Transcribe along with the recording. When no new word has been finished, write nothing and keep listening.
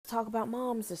talk about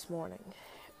moms this morning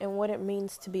and what it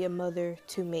means to be a mother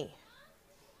to me.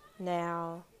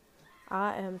 Now,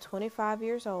 I am 25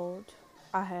 years old.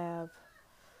 I have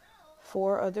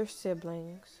 4 other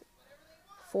siblings.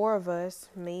 4 of us,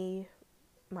 me,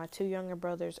 my 2 younger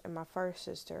brothers, and my first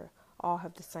sister, all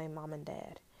have the same mom and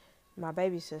dad. My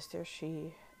baby sister,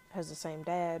 she has the same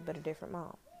dad, but a different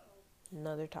mom.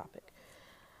 Another topic.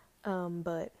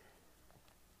 But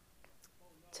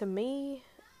to me,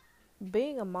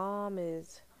 being a mom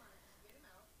is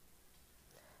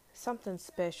something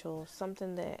special,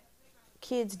 something that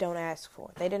kids don't ask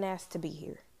for. They didn't ask to be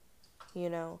here,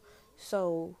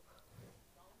 So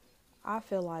I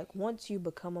feel like once you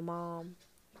become a mom,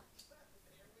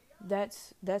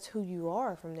 that's who you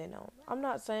are from then on. I'm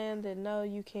not saying that no,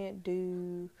 you can't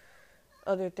do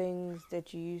other things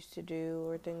that you used to do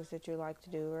or things that you like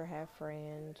to do or have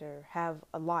friends or have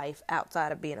a life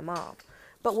outside of being a mom.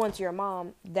 But once you're a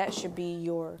mom, that should be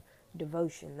your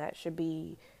devotion. That should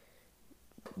be,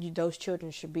 those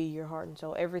children should be your heart and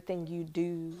soul. Everything you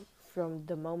do from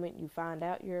the moment you find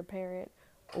out you're a parent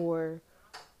or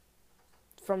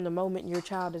from the moment your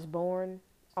child is born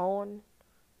on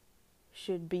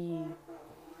should be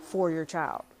for your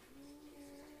child.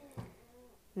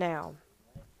 Now,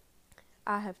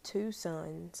 I have 2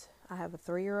 sons. I have a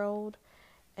 3-year-old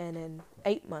and an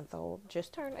 8-month-old.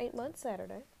 Just turned 8 months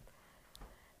Saturday.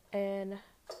 And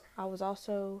I was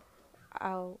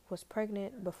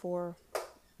pregnant before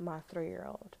my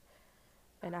 3-year-old.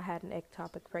 And I had an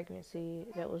ectopic pregnancy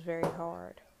that was very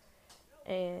hard.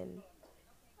 And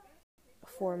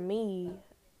for me,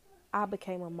 I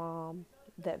became a mom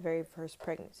that very first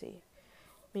pregnancy.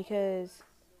 Because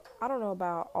I don't know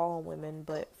about all women,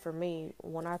 but for me,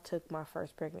 when I took my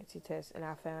first pregnancy test and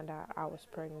I found out I was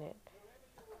pregnant,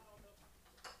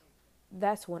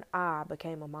 that's when I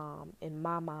became a mom in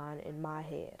my mind, in my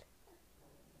head.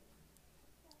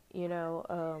 You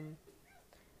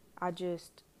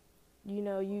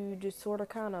just sort of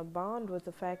kind of bond with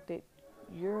the fact that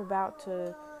your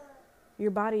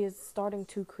body is starting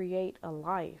to create a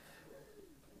life.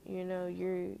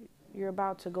 You're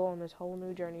about to go on this whole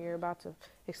new journey. You're about to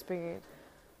experience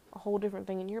a whole different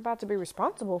thing, and you're about to be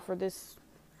responsible for this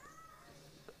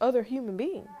other human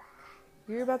being.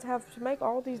 You're about to have to make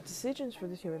all these decisions for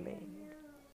this human being.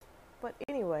 But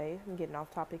anyway, I'm getting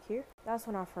off topic here. That's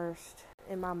when I first,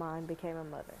 in my mind, became a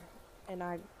mother. And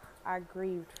I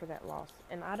grieved for that loss.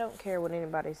 And I don't care what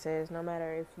anybody says, no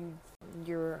matter if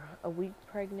you're a week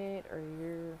pregnant or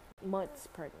you're months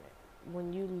pregnant.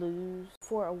 When you lose,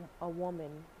 for a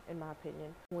woman, in my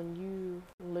opinion, when you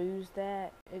lose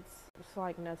that, it's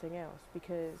like nothing else,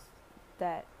 because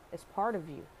that is part of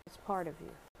you. It's part of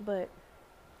you. But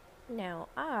now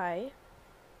I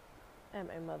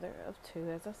am a mother of 2,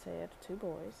 as I said, 2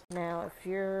 boys. Now, if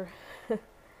you're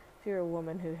a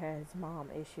woman who has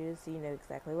mom issues, you know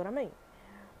exactly what I mean.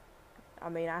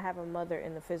 I have a mother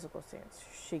in the physical sense.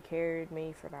 She carried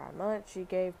me for 9 months. She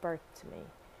gave birth to me.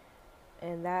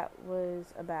 And that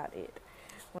was about it.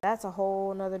 Well, that's a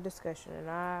whole nother discussion, and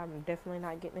I'm definitely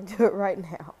not getting into it right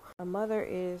now. A mother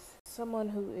is someone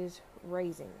who is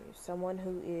raising you, someone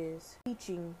who is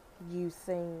teaching you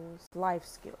things, life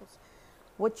skills,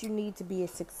 what you need to be a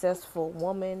successful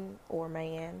woman or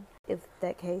man, if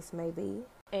that case may be.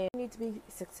 And you need to be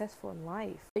successful in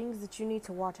life, things that you need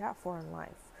to watch out for in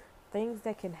life, things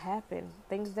that can happen,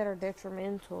 things that are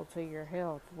detrimental to your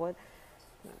health,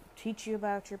 teach you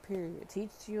about your period,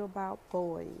 teach you about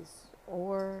boys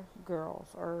or girls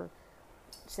or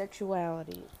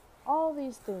sexuality, all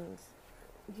these things,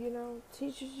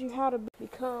 teaches you how to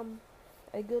become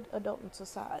a good adult in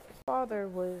society. Father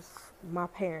was my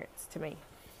parents to me,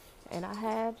 and I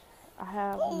have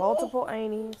multiple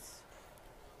aunties.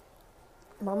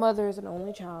 My mother is an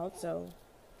only child, so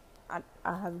I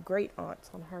have great aunts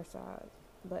on her side,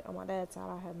 but on my dad's side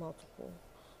I have multiple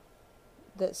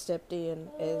that stepped in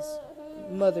as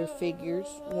mother figures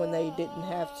when they didn't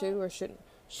have to or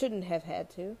shouldn't have had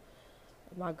to.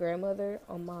 My grandmother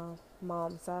on my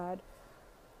mom's side,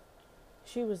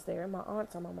 she was there. My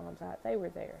aunts on my mom's side, they were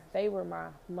there. They were my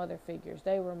mother figures.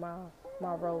 They were my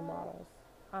role models.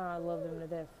 I love them to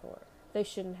death for it. They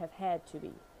shouldn't have had to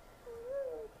be.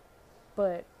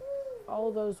 But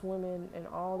all those women in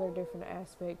all their different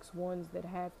aspects, ones that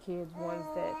have kids, ones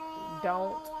that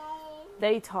don't,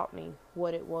 they taught me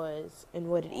what it was and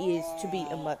what it is to be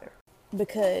a mother.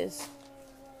 Because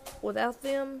without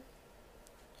them,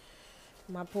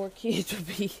 my poor kids would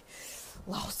be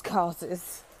lost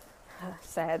causes.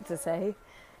 Sad to say.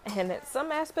 And at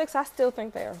some aspects, I still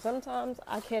think they are. Sometimes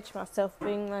I catch myself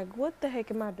being like, what the heck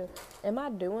am I doing? Am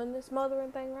I doing this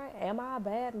mothering thing right? Am I a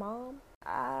bad mom?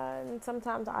 And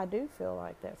sometimes I do feel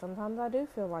like that. Sometimes I do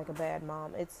feel like a bad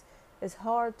mom. It's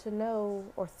hard to know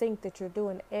or think that you're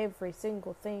doing every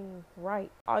single thing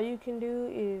right. All you can do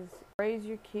is raise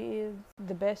your kids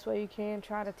the best way you can,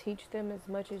 try to teach them as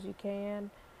much as you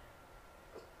can,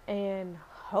 and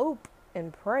hope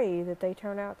and pray that they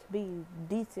turn out to be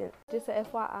decent. Just a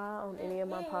FYI on any of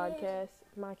my podcasts,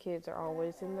 my kids are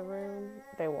always in the room.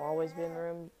 They will always be in the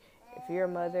room. If you're a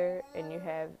mother and you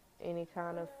have any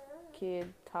kind of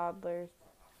kid, toddlers,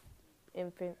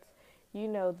 infants, you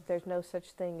know that there's no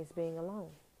such thing as being alone,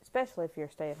 especially if you're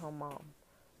a stay-at-home mom,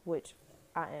 which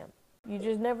I am. You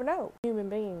just never know. Human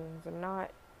beings are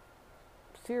not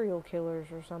serial killers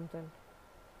or something.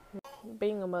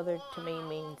 Being a mother to me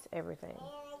means everything.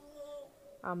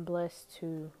 I'm blessed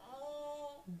to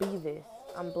be this.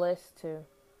 I'm blessed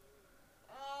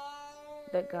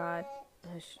that God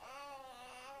has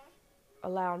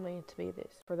allowed me to be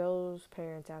this. For those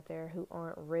parents out there who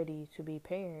aren't ready to be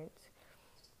parents,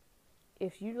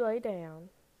 if you lay down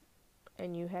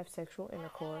and you have sexual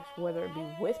intercourse, whether it be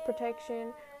with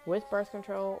protection, with birth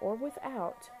control, or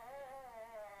without,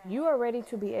 you are ready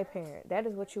to be a parent. That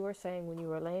is what you are saying when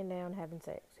you are laying down having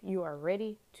sex. You are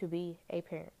ready to be a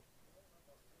parent.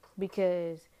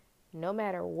 Because no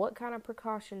matter what kind of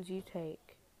precautions you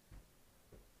take,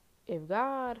 if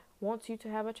God wants you to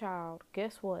have a child,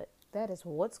 guess what? That is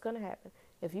what's going to happen.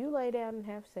 If you lay down and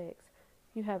have sex,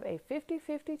 you have a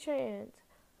 50-50 chance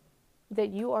that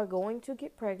you are going to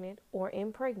get pregnant or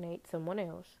impregnate someone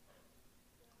else,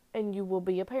 and you will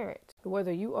be a parent,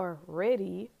 whether you are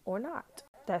ready or not.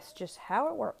 That's just how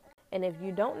it works. And if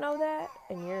you don't know that,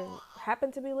 and you happen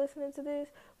to be listening to this,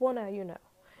 well, now you know.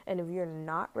 And if you're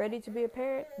not ready to be a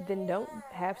parent, then don't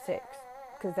have sex,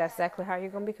 because that's exactly how you're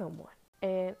going to become one.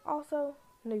 And also,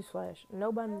 newsflash,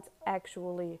 nobody's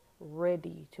actually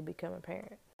ready to become a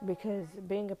parent, because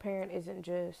being a parent isn't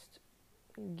just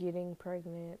getting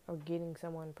pregnant or getting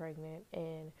someone pregnant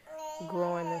and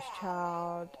growing this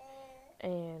child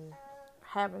and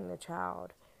having the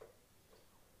child.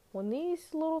 When these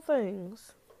little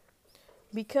things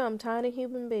become tiny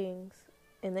human beings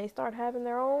and they start having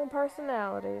their own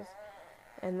personalities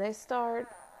and they start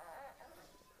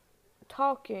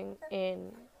talking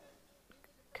and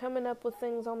coming up with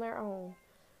things on their own,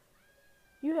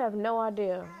 you have no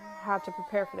idea how to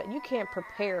prepare for that. You can't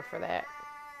prepare for that.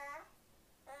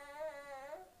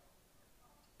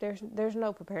 There's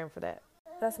no preparing for that.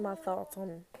 That's my thoughts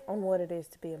on what it is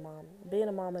to be a mom. Being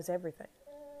a mom is everything.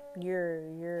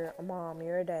 You're a mom,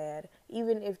 you're a dad,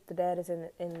 even if the dad is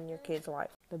in your kid's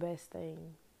life. The best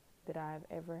thing that I've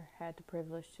ever had the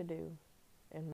privilege to do